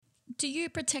Do you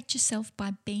protect yourself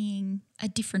by being a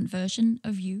different version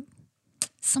of you?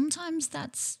 Sometimes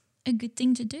that's a good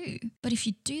thing to do. But if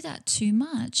you do that too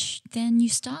much, then you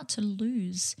start to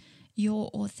lose your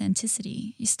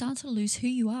authenticity. You start to lose who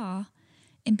you are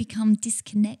and become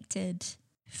disconnected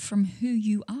from who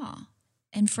you are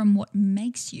and from what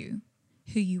makes you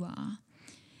who you are.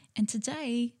 And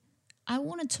today, I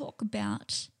want to talk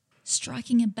about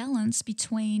striking a balance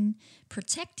between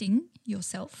protecting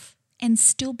yourself and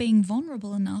still being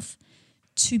vulnerable enough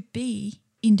to be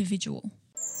individual.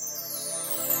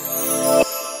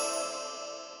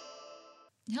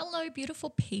 Hello, beautiful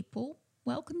people.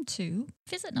 Welcome to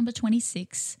visit number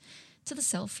 26 to the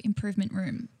Self-Improvement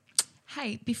Room.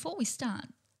 Hey, before we start,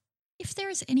 if there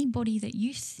is anybody that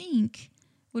you think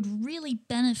would really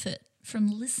benefit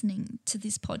from listening to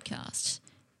this podcast,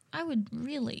 I would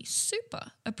really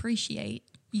super appreciate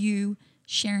you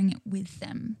sharing it with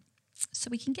them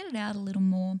so we can get it out a little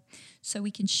more, so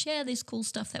we can share this cool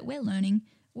stuff that we're learning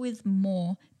with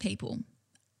more people.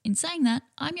 In saying that,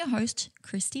 I'm your host,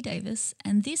 Christy Davis,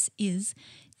 and this is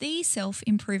the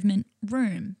Self-Improvement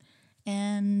Room.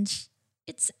 And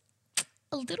it's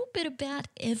a little bit about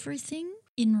everything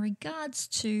in regards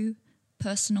to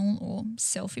personal or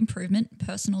self-improvement,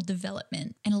 personal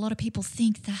development. And a lot of people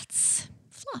think that's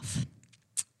fluff.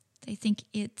 They think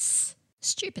it's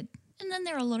stupid. And then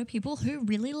there are a lot of people who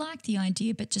really like the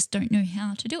idea but just don't know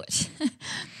how to do it.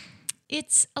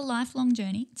 It's a lifelong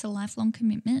journey. It's a lifelong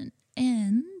commitment.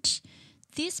 And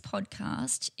this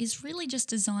podcast is really just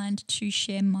designed to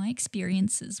share my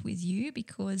experiences with you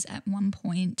because at one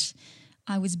point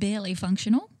I was barely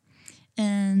functional.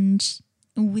 And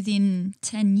within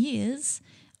 10 years,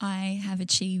 I have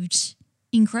achieved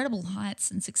incredible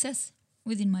heights and success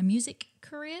within my music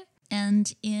career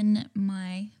and in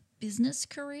my business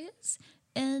careers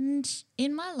and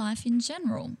in my life in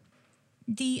general.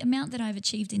 The amount that I've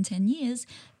achieved in 10 years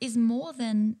is more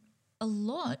than a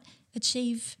lot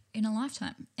achieve in a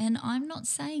lifetime. And I'm not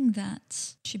saying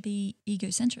that to be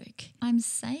egocentric. I'm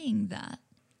saying that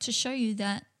to show you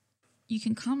that you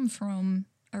can come from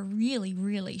a really,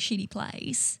 really shitty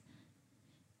place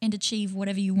and achieve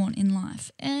whatever you want in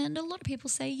life. And a lot of people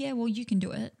say, yeah, well, you can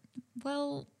do it.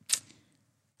 Well,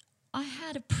 I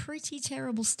had a pretty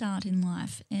terrible start in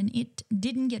life and it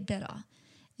didn't get better.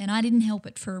 And I didn't help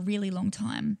it for a really long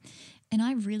time. And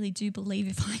I really do believe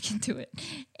if I can do it,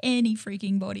 any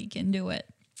freaking body can do it.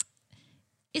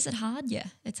 Is it hard? Yeah,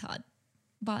 it's hard,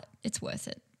 but it's worth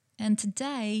it. And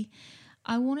today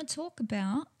I want to talk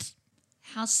about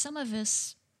how some of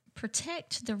us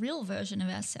protect the real version of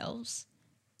ourselves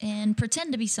and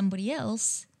pretend to be somebody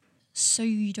else so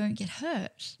you don't get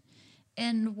hurt.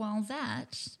 And while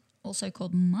that, also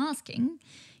called masking,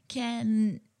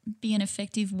 can be an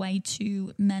effective way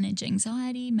to manage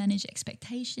anxiety, manage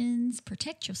expectations,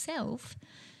 protect yourself,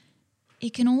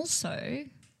 it can also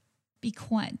be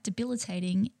quite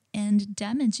debilitating and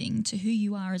damaging to who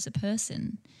you are as a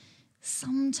person.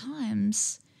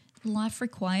 Sometimes life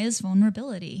requires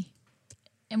vulnerability.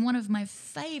 And one of my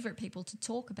favorite people to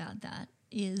talk about that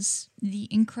is the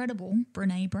incredible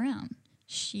Brené Brown.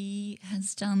 She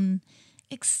has done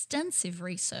extensive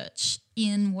research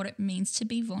in what it means to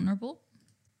be vulnerable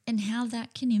and how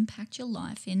that can impact your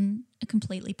life in a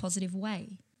completely positive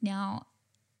way. Now,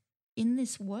 in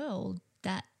this world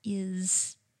that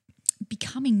is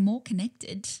becoming more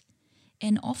connected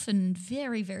and often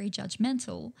very, very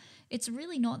judgmental, it's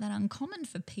really not that uncommon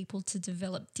for people to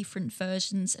develop different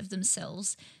versions of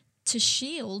themselves to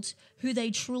shield who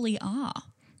they truly are.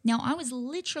 Now, I was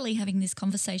literally having this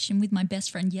conversation with my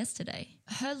best friend yesterday.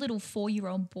 Her little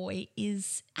 4-year-old boy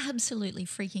is absolutely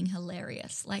freaking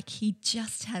hilarious. Like, he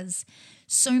just has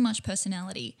so much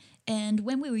personality. And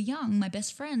when we were young, my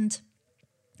best friend,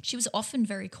 she was often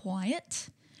very quiet,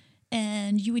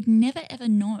 and you would never ever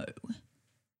know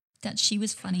that she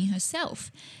was funny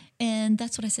herself. And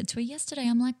that's what I said to her yesterday.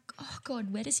 I'm like, oh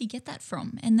God, where does he get that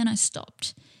from? And then I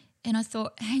stopped and I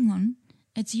thought, hang on,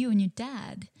 it's you and your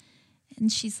dad.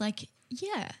 And she's like,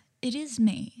 yeah, it is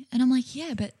me. And I'm like,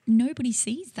 yeah, but nobody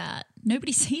sees that.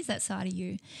 Nobody sees that side of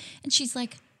you. And she's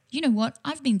like, you know what?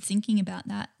 I've been thinking about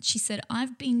that. She said,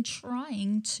 I've been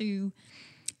trying to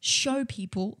show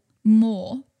people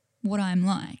more what I'm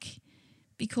like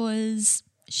because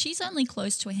she's only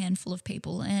close to a handful of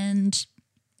people and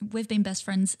we've been best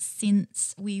friends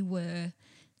since we were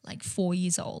like 4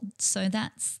 years old. So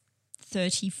that's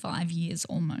 35 years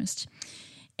almost.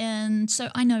 And so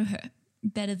I know her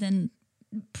better than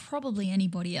probably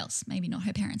anybody else, maybe not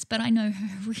her parents, but I know her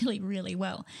really, really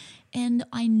well. And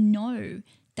I know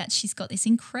that she's got this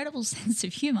incredible sense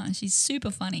of humor. She's super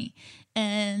funny.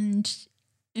 And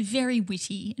very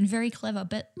witty and very clever,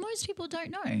 but most people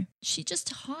don't know. She just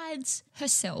hides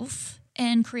herself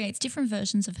and creates different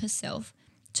versions of herself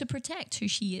to protect who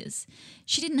she is.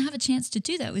 She didn't have a chance to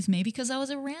do that with me because I was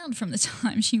around from the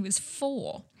time she was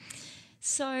 4.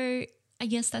 So I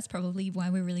guess that's probably why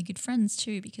we're really good friends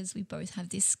too, because we both have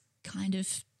this kind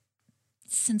of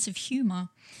sense of humour.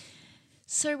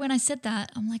 So when I said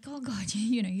that, I'm like, oh God,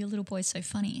 your little boy's so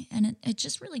funny. And it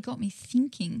just really got me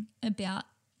thinking about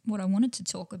what I wanted to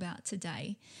talk about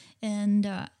today. And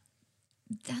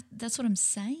that's what I'm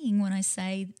saying when I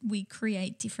say we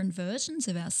create different versions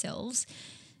of ourselves.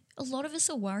 A lot of us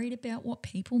are worried about what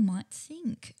people might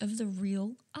think of the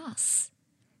real us.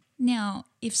 Now,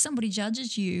 if somebody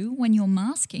judges you when you're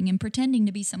masking and pretending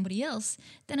to be somebody else,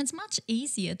 then it's much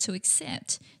easier to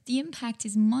accept. The impact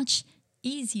is much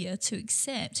easier to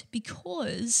accept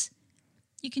because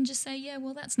you can just say, yeah,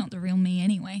 well, that's not the real me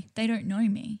anyway. They don't know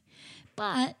me.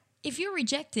 But if you're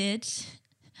rejected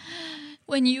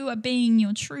when you are being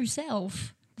your true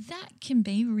self, that can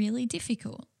be really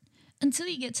difficult until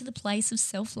you get to the place of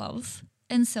self-love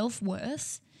and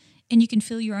self-worth and you can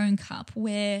fill your own cup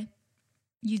where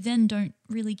you then don't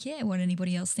really care what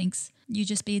anybody else thinks. You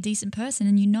just be a decent person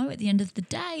and you know at the end of the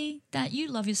day that you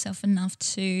love yourself enough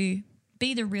to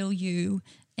be the real you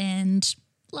and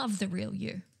love the real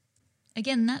you.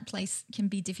 Again, that place can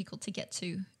be difficult to get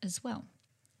to as well.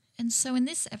 And so in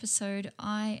this episode,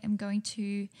 I am going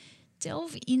to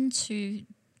delve into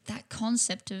that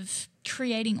concept of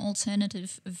creating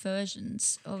alternative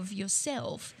versions of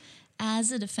yourself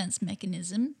as a defense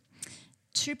mechanism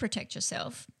to protect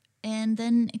yourself, and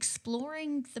then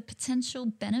exploring the potential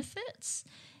benefits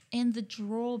and the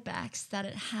drawbacks that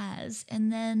it has,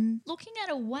 and then looking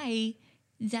at a way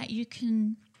that you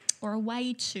can, or a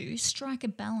way to strike a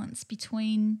balance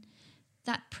between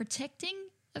that protecting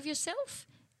of yourself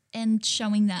and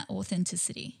showing that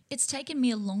authenticity. It's taken me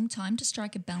a long time to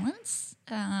strike a balance,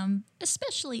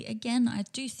 especially, again, I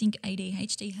do think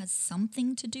ADHD has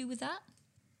something to do with that,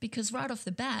 because right off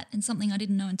the bat, and something I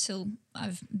didn't know until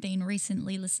I've been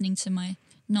recently listening to my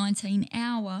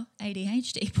 19-hour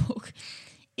ADHD book,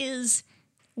 is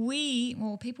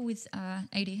people with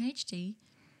ADHD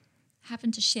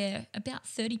happen to share about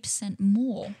 30%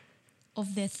 more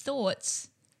of their thoughts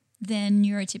than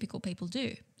neurotypical people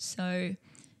do. So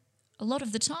a lot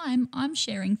of the time, I'm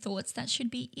sharing thoughts that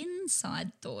should be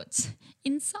inside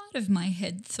of my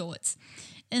head thoughts.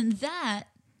 And that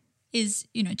is,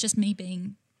 just me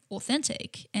being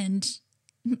authentic and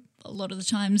a lot of the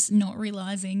times not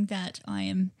realizing that I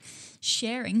am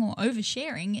sharing or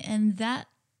oversharing. And that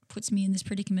puts me in this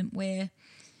predicament where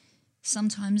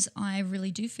sometimes I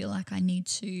really do feel like I need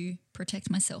to protect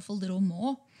myself a little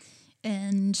more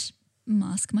and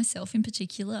mask myself in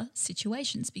particular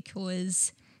situations,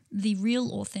 because the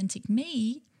real authentic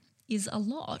me is a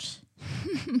lot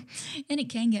and it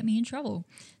can get me in trouble.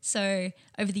 So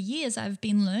over the years, I've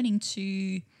been learning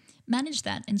to manage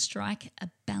that and strike a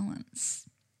balance.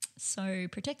 So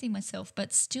protecting myself,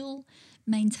 but still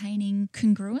maintaining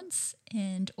congruence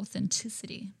and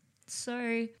authenticity.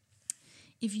 So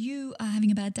if you are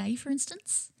having a bad day, for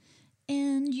instance,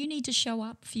 and you need to show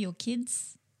up for your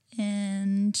kids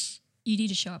and you need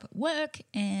to show up at work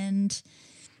and,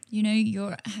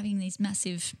 you're having these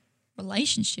massive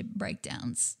relationship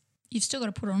breakdowns, you've still got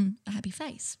to put on a happy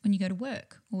face when you go to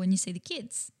work or when you see the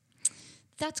kids.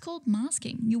 That's called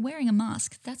masking. You're wearing a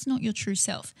mask. That's not your true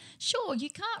self. Sure, you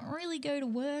can't really go to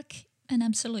work an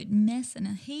absolute mess and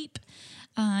a heap.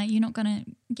 You're not going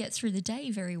to get through the day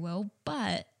very well,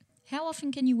 but how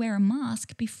often can you wear a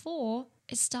mask before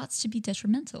it starts to be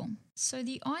detrimental? So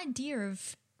the idea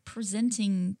of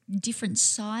presenting different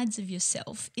sides of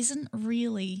yourself isn't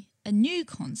really a new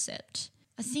concept.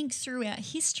 I think throughout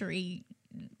history,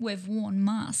 we've worn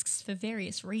masks for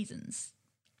various reasons.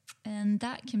 And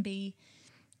that can be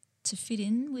to fit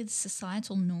in with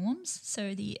societal norms.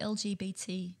 So the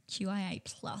LGBTQIA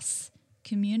plus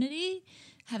community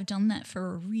have done that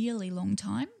for a really long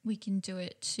time. We can do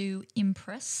it to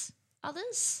impress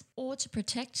others or to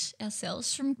protect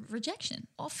ourselves from rejection.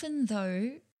 Often,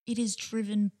 though, it is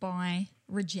driven by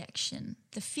rejection,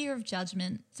 the fear of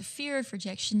judgment, the fear of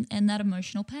rejection, and that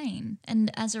emotional pain.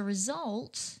 And as a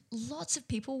result, lots of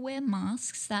people wear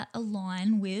masks that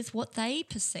align with what they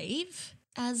perceive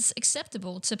as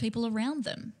acceptable to people around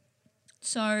them.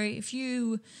 So if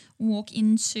you walk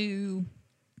into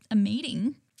a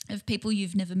meeting of people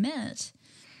you've never met,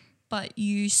 but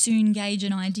you soon gauge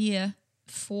an idea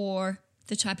for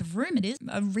the type of room it is,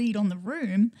 a read on the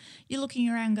room, you're looking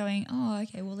around going, oh,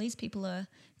 okay, well, these people are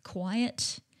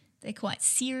quiet. They're quite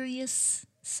serious.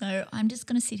 So I'm just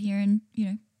going to sit here and,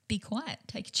 be quiet,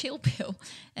 take a chill pill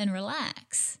and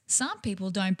relax. Some people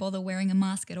don't bother wearing a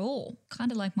mask at all,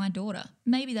 kind of like my daughter.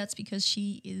 Maybe that's because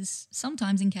she is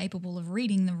sometimes incapable of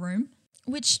reading the room,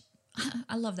 which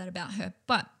I love that about her,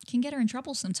 but can get her in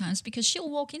trouble sometimes because she'll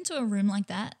walk into a room like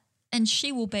that and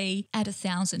she will be at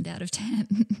 1,000 out of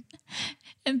 10.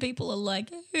 And people are like,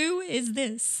 who is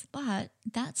this? But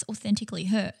that's authentically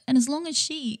her. And as long as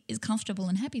she is comfortable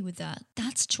and happy with that,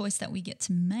 that's a choice that we get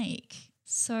to make.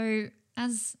 So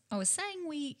as I was saying,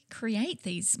 we create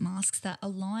these masks that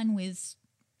align with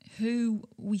who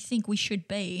we think we should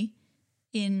be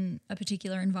in a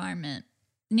particular environment.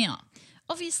 Now,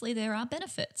 obviously, there are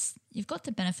benefits. You've got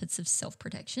the benefits of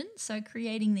self-protection, so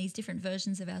creating these different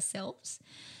versions of ourselves.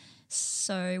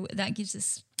 So that gives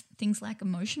us things like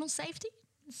emotional safety.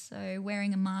 So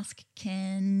wearing a mask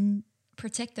can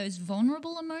protect those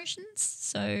vulnerable emotions,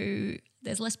 so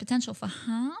there's less potential for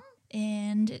harm,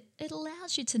 and it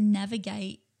allows you to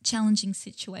navigate challenging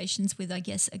situations with, I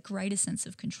guess, a greater sense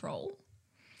of control.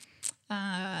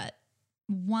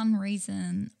 One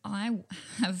reason I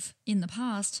have in the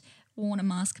past worn a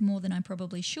mask more than I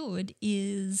probably should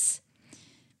is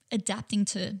adapting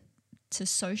to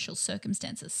social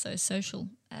circumstances, so social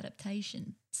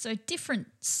adaptation. So different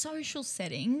social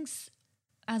settings,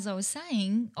 as I was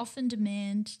saying, often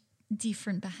demand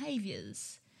different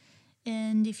behaviours.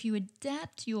 And if you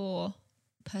adapt your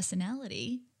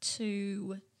personality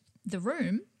to the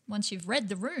room, once you've read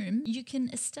the room, you can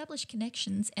establish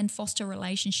connections and foster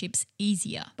relationships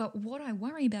easier. But what I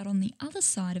worry about on the other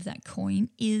side of that coin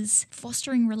is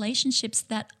fostering relationships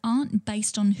that aren't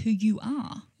based on who you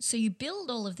are. So you build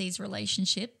all of these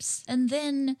relationships and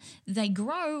then they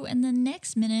grow, and the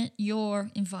next minute you're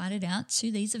invited out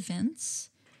to these events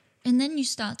and then you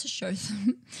start to show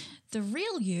them the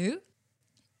real you,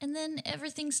 and then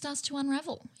everything starts to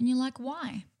unravel and you're like,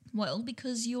 why? Well,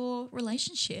 because your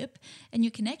relationship and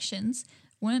your connections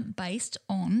weren't based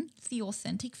on the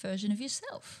authentic version of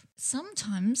yourself.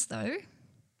 Sometimes, though,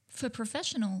 for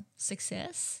professional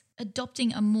success,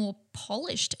 adopting a more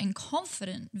polished and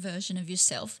confident version of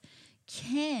yourself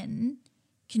can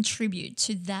contribute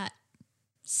to that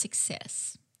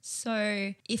success.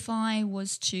 So if I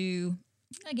was to,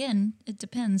 again, it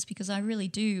depends, because I really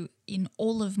do, in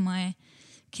all of my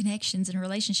connections and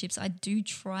relationships, I do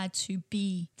try to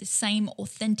be the same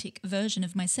authentic version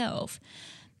of myself.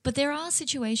 But there are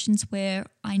situations where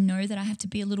I know that I have to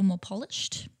be a little more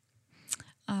polished,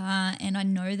 and I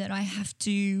know that I have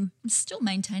to, I'm still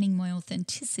maintaining my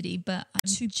authenticity, but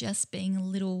to just being a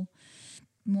little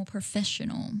more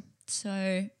professional.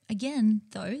 So again,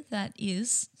 though, that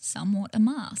is somewhat a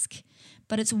mask,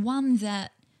 but it's one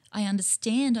that I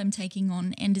understand I'm taking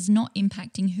on and is not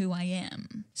impacting who I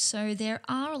am. So there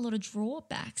are a lot of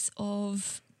drawbacks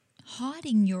of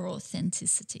hiding your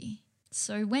authenticity.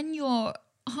 So when you're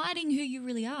hiding who you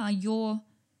really are, you're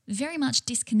very much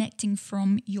disconnecting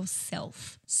from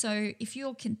yourself. So if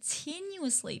you're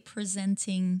continuously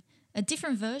presenting a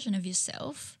different version of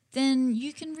yourself, then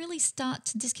you can really start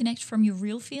to disconnect from your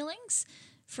real feelings,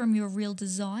 from your real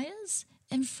desires,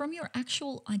 and from your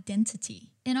actual identity.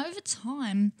 And over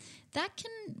time, that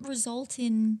can result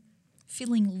in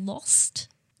feeling lost,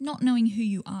 not knowing who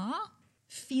you are,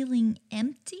 feeling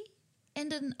empty,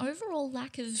 and an overall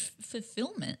lack of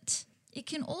fulfillment. It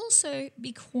can also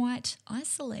be quite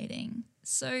isolating.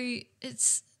 So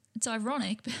it's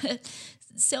ironic, but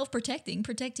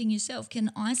protecting yourself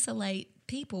can isolate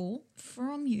people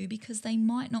from you because they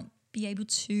might not be able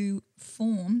to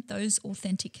form those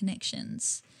authentic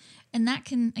connections. And that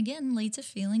can, again, lead to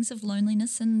feelings of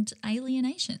loneliness and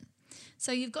alienation.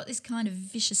 So you've got this kind of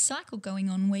vicious cycle going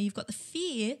on where you've got the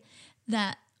fear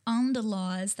that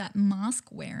underlies that mask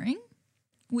wearing,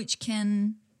 which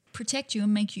can protect you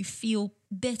and make you feel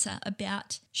better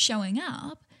about showing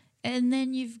up. And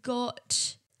then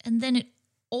it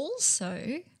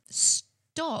also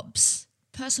stops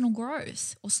personal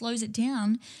growth or slows it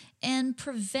down and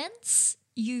prevents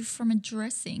you from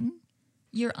addressing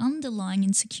your underlying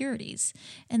insecurities.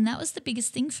 And that was the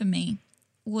biggest thing for me,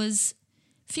 was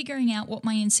figuring out what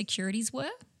my insecurities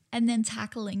were and then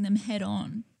tackling them head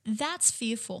on. That's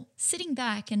fearful. Sitting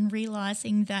back and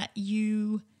realizing that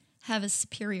you have a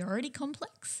superiority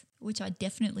complex, which I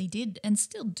definitely did and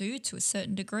still do to a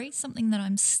certain degree, something that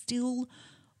I'm still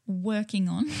working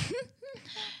on.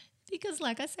 Because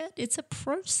like I said, it's a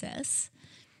process.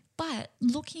 But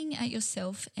looking at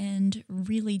yourself and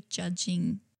really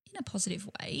judging in a positive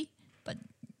way, but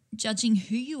judging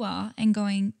who you are and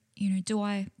going, do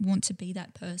I want to be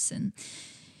that person?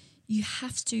 You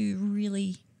have to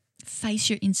really face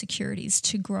your insecurities,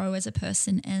 to grow as a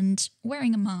person. And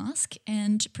wearing a mask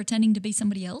and pretending to be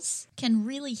somebody else can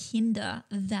really hinder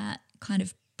that kind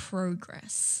of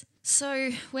progress.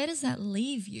 So where does that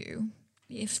leave you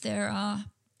if there are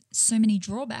so many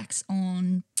drawbacks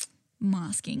on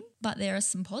masking, but there are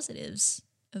some positives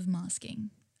of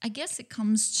masking? I guess it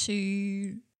comes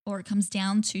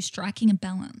down to striking a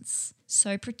balance.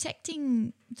 So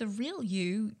protecting the real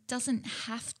you doesn't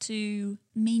have to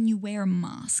mean you wear a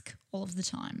mask all of the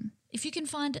time. If you can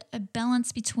find a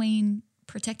balance between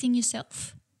protecting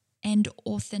yourself and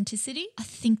authenticity, I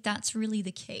think that's really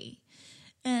the key.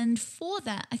 And for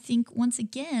that, I think once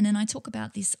again, and I talk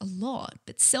about this a lot,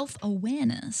 but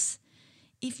self-awareness.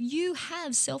 If you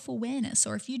have self-awareness,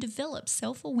 or if you develop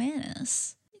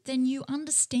self-awareness, then you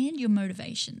understand your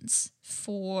motivations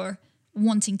for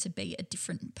wanting to be a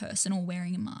different person or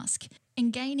wearing a mask.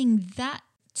 And gaining that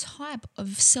type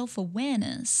of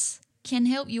self-awareness can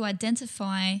help you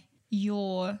identify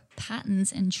your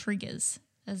patterns and triggers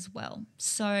as well.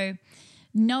 So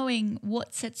knowing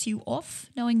what sets you off,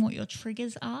 knowing what your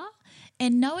triggers are,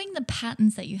 and knowing the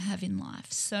patterns that you have in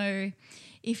life. So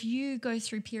if you go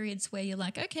through periods where you're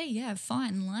like, okay, yeah,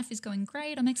 fine, life is going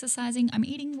great, I'm exercising, I'm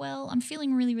eating well, I'm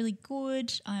feeling really, really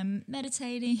good, I'm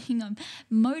meditating, I'm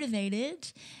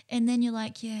motivated, and then you're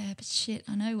like, yeah, but shit,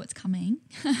 I know what's coming.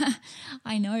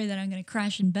 I know that I'm going to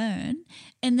crash and burn.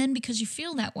 And then because you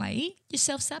feel that way, you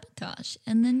self-sabotage,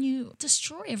 and then you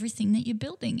destroy everything that you're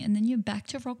building, and then you're back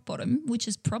to rock bottom, which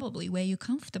is probably where you're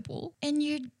comfortable, and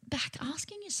you're back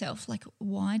asking yourself, like,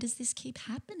 why does this keep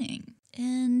happening?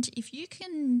 And if you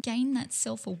can gain that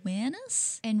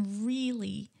self-awareness and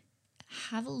really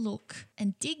have a look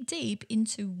and dig deep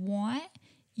into why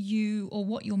you, or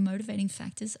what your motivating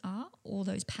factors are, or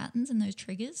those patterns and those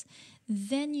triggers,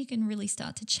 then you can really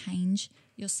start to change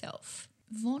yourself.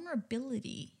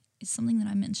 Vulnerability is something that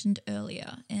I mentioned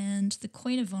earlier, and the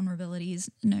queen of vulnerability is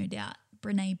no doubt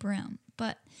Brené Brown.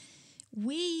 But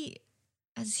we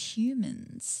as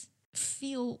humans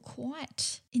feel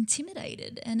quite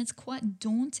intimidated, and it's quite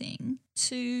daunting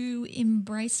to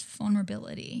embrace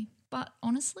vulnerability. But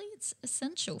honestly, it's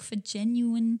essential for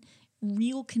genuine,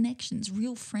 real connections,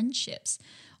 real friendships.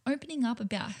 Opening up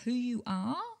about who you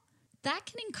are, that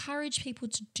can encourage people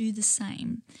to do the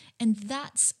same. And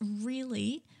that's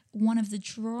really one of the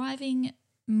driving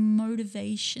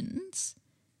motivations,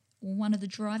 one of the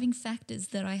driving factors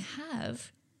that I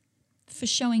have for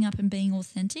showing up and being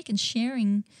authentic and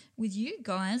sharing with you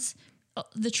guys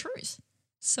the truth.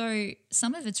 So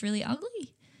some of it's really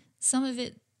ugly, some of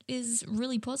it is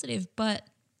really positive, but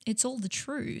it's all the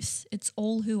truth. It's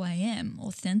all who I am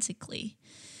authentically.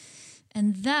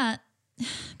 And that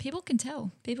people can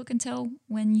tell. People can tell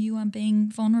when you are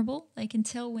being vulnerable. They can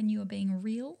tell when you are being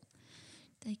real.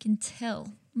 They can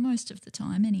tell most of the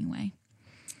time anyway.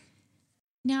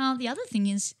 Now, the other thing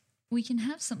is we can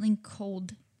have something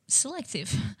called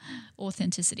selective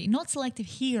authenticity, not selective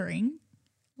hearing,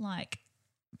 like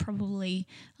probably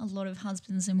a lot of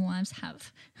husbands and wives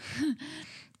have,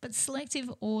 but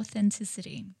selective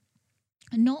authenticity.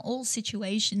 And not all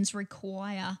situations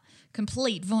require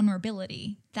complete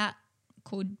vulnerability. That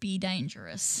could be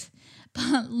dangerous.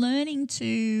 But learning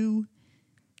to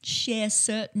share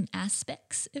certain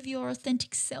aspects of your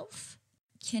authentic self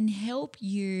can help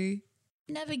you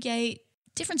navigate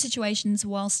different situations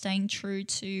while staying true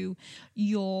to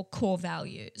your core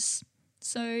values.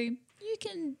 So you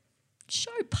can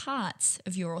show parts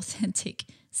of your authentic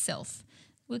self.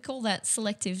 We call that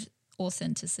selective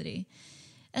authenticity.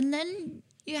 And then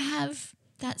you have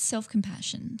that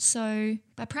self-compassion. So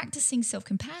by practicing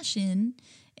self-compassion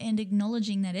and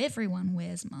acknowledging that everyone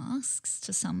wears masks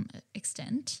to some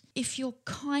extent, if you're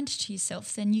kind to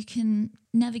yourself, then you can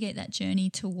navigate that journey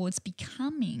towards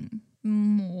becoming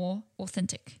more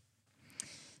authentic.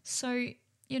 So,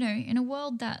 in a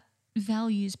world that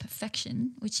values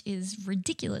perfection, which is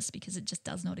ridiculous because it just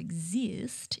does not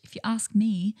exist, if you ask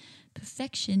me,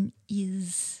 perfection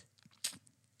is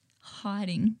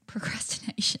hiding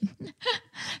procrastination.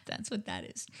 That's what that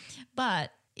is.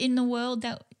 But in the world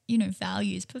that,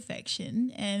 values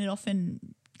perfection, and it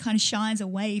often kind of shies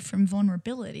away from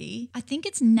vulnerability, I think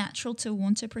it's natural to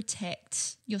want to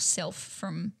protect yourself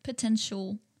from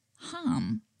potential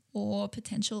harm or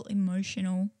potential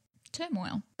emotional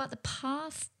turmoil. But the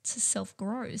path to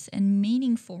self-growth and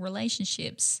meaningful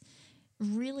relationships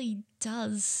really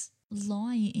does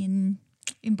lie in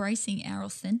embracing our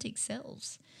authentic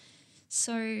selves.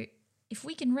 So if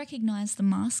we can recognize the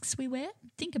masks we wear,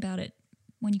 think about it.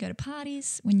 When you go to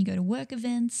parties, when you go to work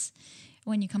events,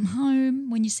 when you come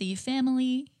home, when you see your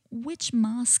family, which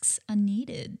masks are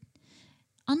needed?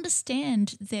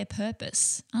 understand their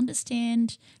purpose,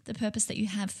 understand the purpose that you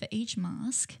have for each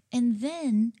mask, and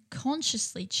then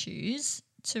consciously choose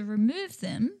to remove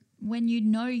them when you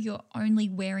know you're only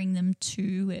wearing them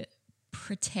to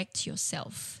protect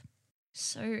yourself.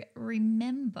 So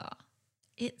remember,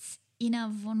 it's in our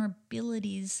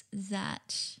vulnerabilities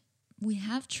that we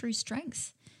have true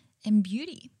strength and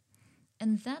beauty.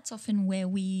 And that's often where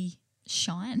we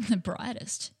shine the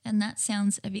brightest. And that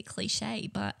sounds a bit cliche,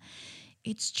 but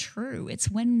it's true. It's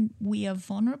when we are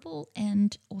vulnerable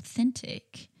and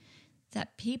authentic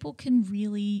that people can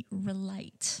really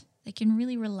relate. They can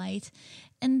really relate,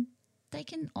 and they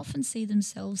can often see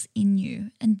themselves in you.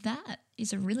 And that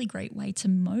is a really great way to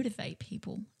motivate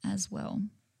people as well,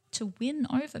 to win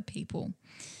over people.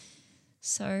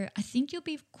 So I think you'll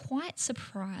be quite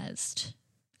surprised,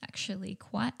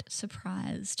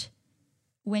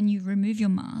 when you remove your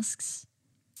masks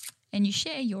and you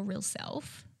share your real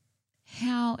self,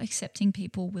 how accepting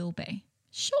people will be.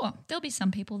 Sure, there'll be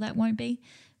some people that won't be,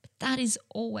 but that is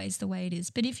always the way it is.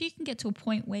 But if you can get to a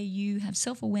point where you have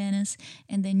self-awareness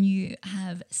and then you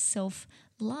have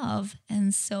self-love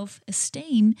and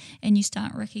self-esteem, and you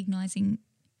start recognizing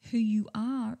who you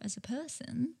are as a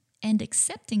person and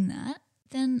accepting that,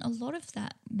 then a lot of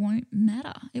that won't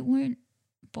matter. It won't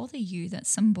bother you that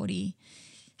somebody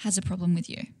has a problem with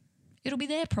you. It'll be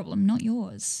their problem, not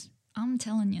yours. I'm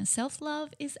telling you,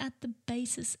 self-love is at the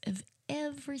basis of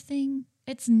everything.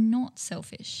 It's not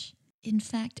selfish. In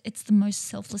fact, it's the most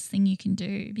selfless thing you can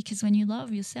do, because when you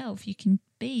love yourself, you can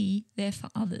be there for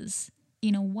others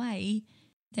in a way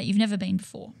that you've never been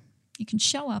before. You can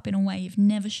show up in a way you've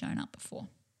never shown up before.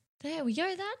 There we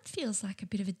go. That feels like a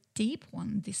bit of a deep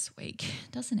one this week,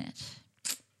 doesn't it?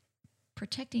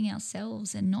 Protecting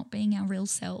ourselves and not being our real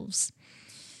selves.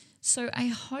 So I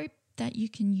hope that you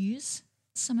can use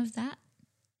some of that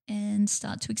and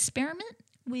start to experiment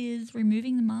with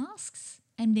removing the masks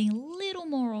and being a little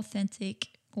more authentic,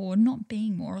 or not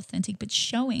being more authentic, but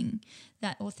showing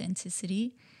that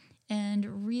authenticity,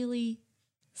 and really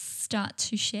start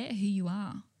to share who you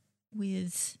are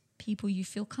with people you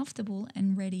feel comfortable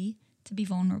and ready to be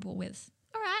vulnerable with.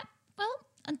 All right, well,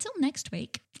 until next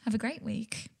week, have a great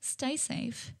week, stay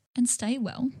safe and stay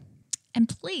well, and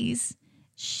please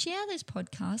share this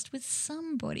podcast with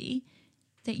somebody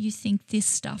that you think this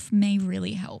stuff may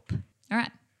really help. All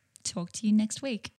right, talk to you next week.